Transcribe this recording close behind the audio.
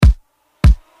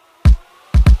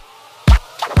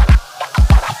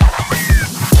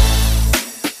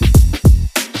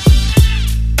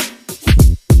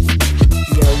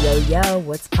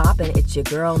what's poppin'? It's your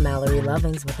girl, Mallory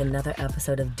Lovings, with another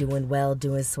episode of Doing Well,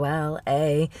 Doing Swell,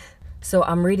 So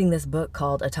I'm reading this book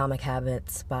called Atomic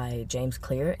Habits by James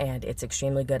Clear, and it's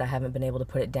extremely good. I haven't been able to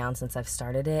put it down since I've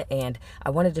started it, and I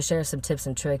wanted to share some tips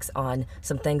and tricks on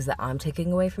some things that I'm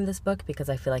taking away from this book because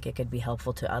I feel like it could be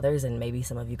helpful to others, and maybe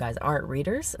some of you guys aren't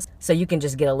readers. So you can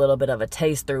just get a little bit of a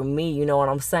taste through me, you know what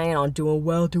I'm saying, on Doing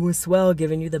Well, Doing Swell,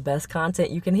 giving you the best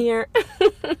content you can hear.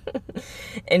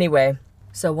 Anyway,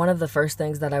 so one of the first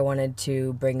things that I wanted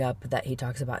to bring up that he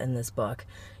talks about in this book,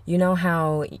 you know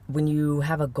how when you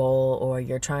have a goal or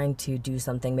you're trying to do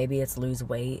something, maybe it's lose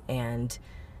weight, and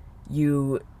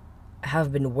you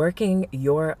have been working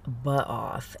your butt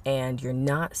off and you're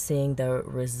not seeing the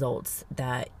results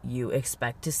that you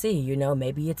expect to see. You know,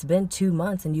 maybe it's been 2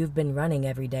 months and you've been running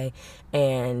every day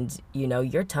and, you know,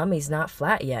 your tummy's not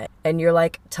flat yet. And you're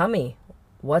like, tummy,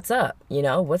 what's up? You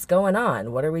know, what's going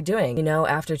on? What are we doing? You know,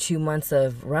 after 2 months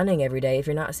of running every day, if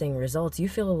you're not seeing results, you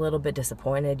feel a little bit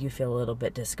disappointed. You feel a little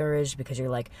bit discouraged because you're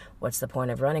like, what's the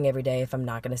point of running every day if I'm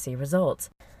not going to see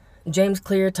results? James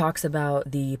Clear talks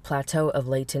about the plateau of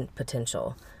latent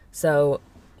potential. So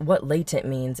what latent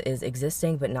means is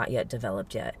existing but not yet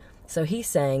developed yet. So he's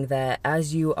saying that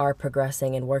as you are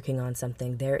progressing and working on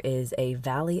something, there is a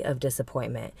valley of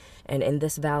disappointment. And in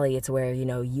this valley, it's where, you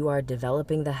know, you are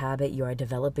developing the habit, you are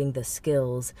developing the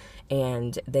skills,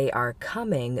 and they are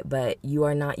coming, but you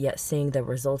are not yet seeing the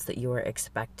results that you are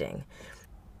expecting.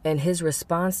 And his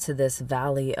response to this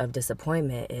valley of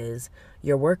disappointment is,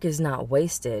 your work is not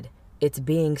wasted, it's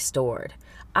being stored.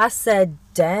 I said,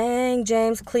 dang,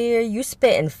 James Clear, you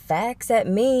spitting facts at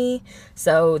me.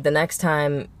 So the next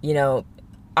time, you know,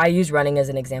 I use running as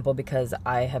an example because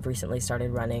I have recently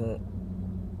started running.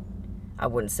 I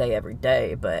wouldn't say every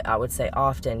day, but I would say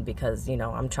often because, you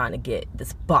know, I'm trying to get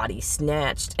this body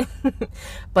snatched.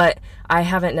 But I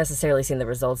haven't necessarily seen the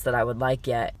results that I would like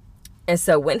yet. And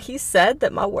so when he said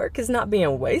that my work is not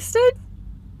being wasted,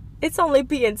 it's only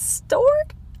being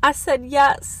stored, I said,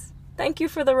 yes. Thank you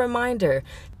for the reminder.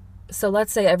 So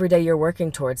let's say every day you're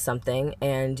working towards something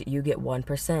and you get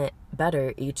 1%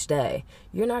 better each day.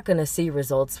 You're not going to see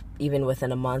results even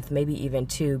within a month, maybe even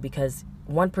 2, because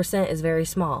 1% is very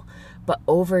small. But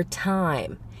over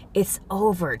time, it's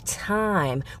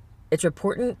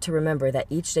important to remember that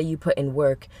each day you put in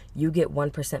work, you get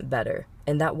 1% better,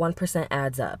 and that 1%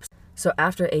 adds up. So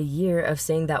after a year of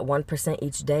seeing that 1%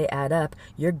 each day add up,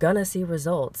 you're gonna see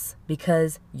results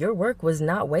because your work was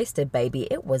not wasted, baby.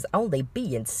 It was only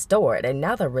being stored, and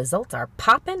now the results are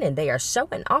popping and they are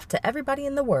showing off to everybody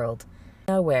in the world.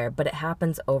 Nowhere, but it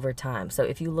happens over time. So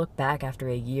if you look back after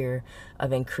a year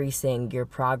of increasing your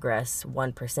progress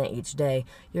 1% each day,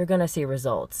 you're gonna see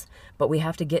results. But we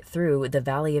have to get through the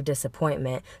valley of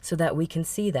disappointment so that we can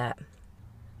see that.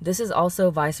 This is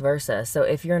also vice versa. So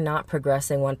if you're not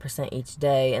progressing 1% each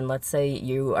day, and let's say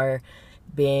you are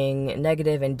being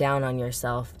negative and down on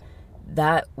yourself,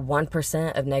 that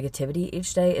 1% of negativity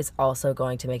each day is also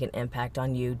going to make an impact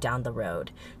on you down the road.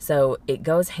 So it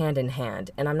goes hand in hand.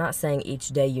 And I'm not saying each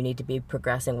day you need to be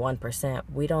progressing 1%.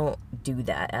 We don't do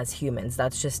that as humans.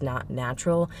 That's just not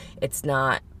natural. It's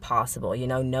not possible. You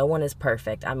know, no one is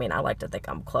perfect. I mean, I like to think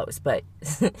I'm close, but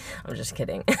I'm just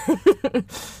kidding.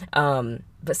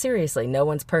 But seriously, no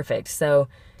one's perfect. So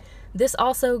this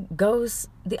also goes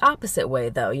the opposite way,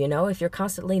 though. You know, if you're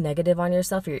constantly negative on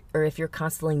yourself, or if you're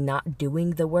constantly not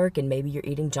doing the work and maybe you're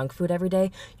eating junk food every day,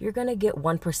 you're going to get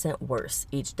 1% worse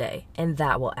each day, and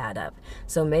that will add up.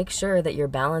 So make sure that you're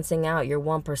balancing out your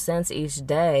 1% each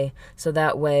day so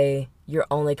that way you're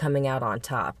only coming out on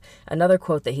top. Another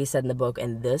quote that he said in the book,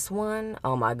 and this one,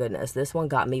 oh my goodness, this one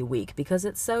got me weak because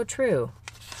it's so true.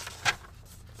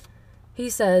 He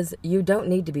says, you don't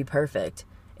need to be perfect.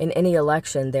 In any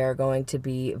election, there are going to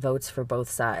be votes for both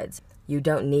sides. You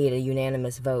don't need a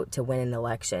unanimous vote to win an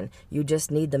election. You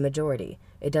just need the majority.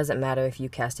 It doesn't matter if you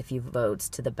cast a few votes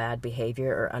to the bad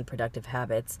behavior or unproductive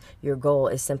habits. Your goal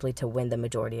is simply to win the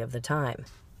majority of the time.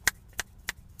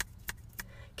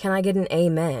 Can I get an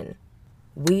amen?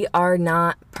 We are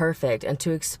not perfect, and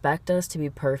to expect us to be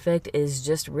perfect is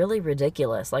just really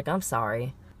ridiculous. Like, I'm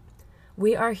sorry.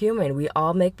 We are human. We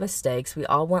all make mistakes. We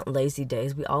all want lazy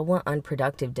days. We all want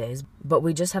unproductive days. But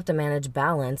we just have to manage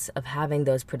balance of having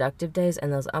those productive days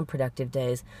and those unproductive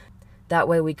days. That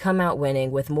way we come out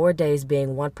winning with more days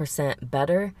being 1%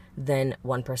 better than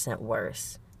 1%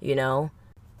 worse. You know?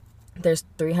 There's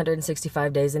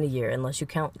 365 days in a year, unless you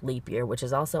count leap year, which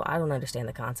is also, I don't understand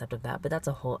the concept of that, but that's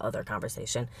a whole other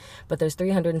conversation. But there's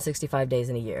 365 days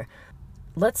in a year.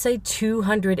 Let's say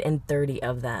 230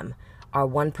 of them are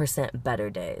 1% better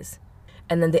days.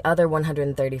 And then the other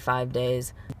 135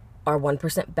 days are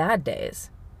 1% bad days.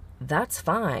 that's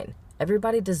fine.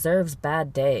 Everybody deserves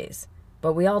bad days.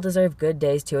 But we all deserve good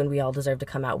days too, and we all deserve to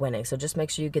come out winning. So just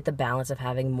make sure you get the balance of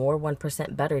having more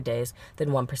 1% better days than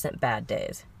 1% bad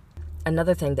days.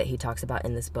 Another thing that he talks about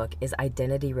in this book is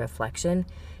identity reflection.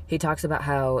 He talks about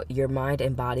how your mind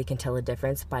and body can tell a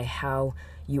difference by how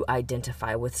you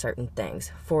identify with certain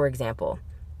things. For example,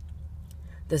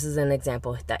 this is an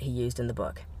example that he used in the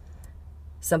book.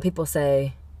 Some people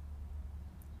say,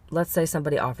 let's say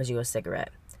somebody offers you a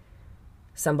cigarette.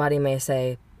 Somebody may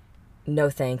say, no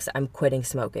thanks, I'm quitting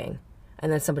smoking.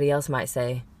 And then somebody else might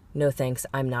say, no thanks,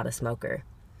 I'm not a smoker.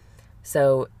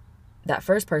 So that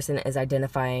first person is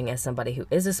identifying as somebody who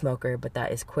is a smoker, but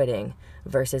that is quitting.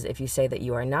 Versus if you say that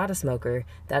you are not a smoker,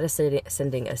 that is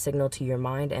sending a signal to your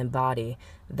mind and body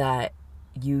that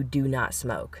you do not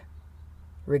smoke,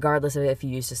 regardless of if you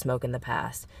used to smoke in the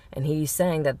past. And he's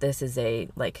saying that this is a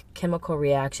chemical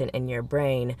reaction in your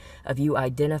brain of you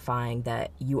identifying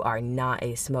that you are not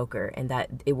a smoker, and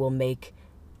that it will make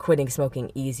quitting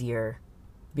smoking easier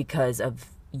because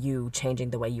of you changing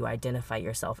the way you identify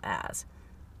yourself as.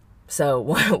 So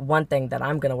one thing that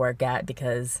I'm going to work at,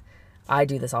 because I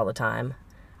do this all the time,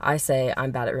 I say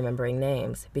I'm bad at remembering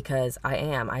names, because I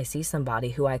am. I see somebody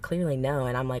who I clearly know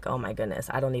and I'm like, oh my goodness,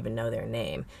 I don't even know their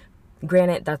name.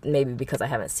 Granted, that may be because I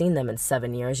haven't seen them in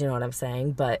 7 years, you know what I'm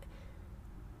saying? But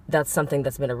that's something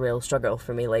that's been a real struggle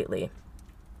for me lately.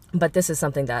 But this is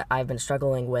something that I've been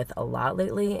struggling with a lot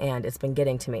lately, and it's been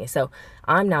getting to me. So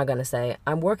I'm now going to say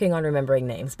I'm working on remembering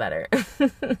names better.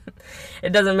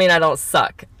 It doesn't mean I don't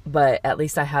suck, but at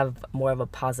least I have more of a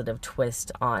positive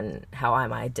twist on how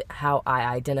I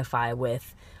identify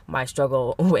with my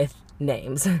struggle with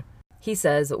names. He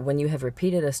says, when you have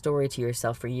repeated a story to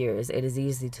yourself for years, it is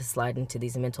easy to slide into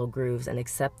these mental grooves and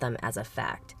accept them as a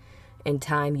fact. In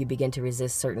time, you begin to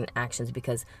resist certain actions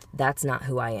because that's not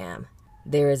who I am.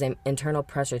 There is an internal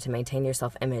pressure to maintain your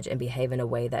self-image and behave in a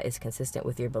way that is consistent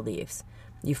with your beliefs.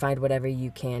 You find whatever you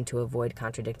can to avoid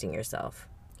contradicting yourself.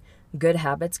 Good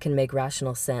habits can make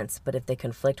rational sense, but if they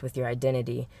conflict with your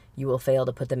identity, you will fail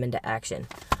to put them into action.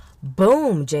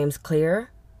 Boom, James Clear.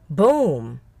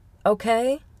 Boom.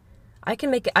 Okay? I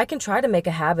can try to make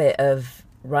a habit of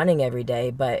running every day,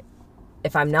 but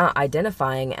if I'm not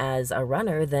identifying as a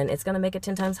runner, then it's going to make it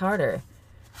 10 times harder.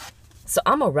 So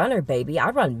I'm a runner, baby. I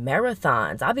run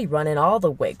marathons. I be running all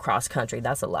the way cross country.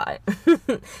 That's a lie.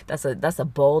 That's a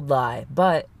bold lie.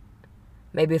 But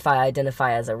maybe if I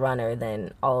identify as a runner,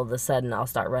 then all of a sudden I'll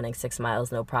start running 6 miles,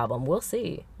 no problem. We'll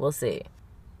see. We'll see.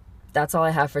 That's all I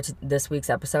have for this week's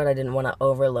episode. I didn't want to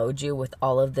overload you with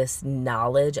all of this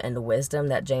knowledge and wisdom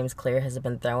that James Clear has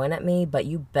been throwing at me. But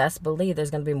you best believe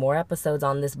there's going to be more episodes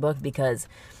on this book, because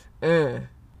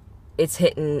it's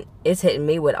hitting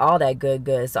me with all that good.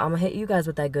 So I'm going to hit you guys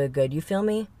with that good. You feel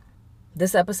me?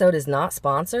 This episode is not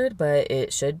sponsored, but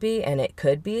it should be, and it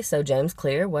could be. So James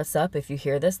Clear, what's up? If you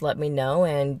hear this, let me know,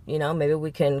 and maybe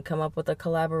we can come up with a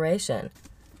collaboration.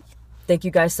 Thank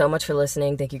you guys so much for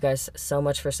listening. Thank you guys so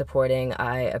much for supporting.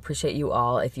 I appreciate you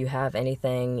all. If you have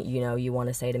anything, you want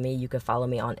to say to me, you can follow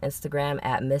me on Instagram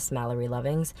at Miss Mallory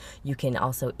Lovings. You can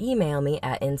also email me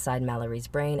at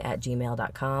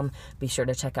insidemallory'sbrain@gmail.com. Be sure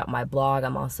to check out my blog.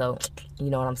 I'm also,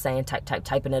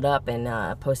 typing it up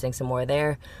and posting some more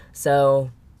there. So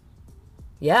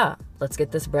yeah, let's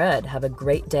get this bread. Have a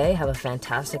great day. Have a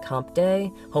fantastic hump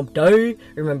day.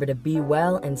 Remember to be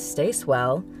well and stay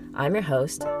swell. I'm your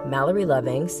host, Mallory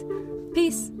Lovings.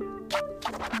 Peace.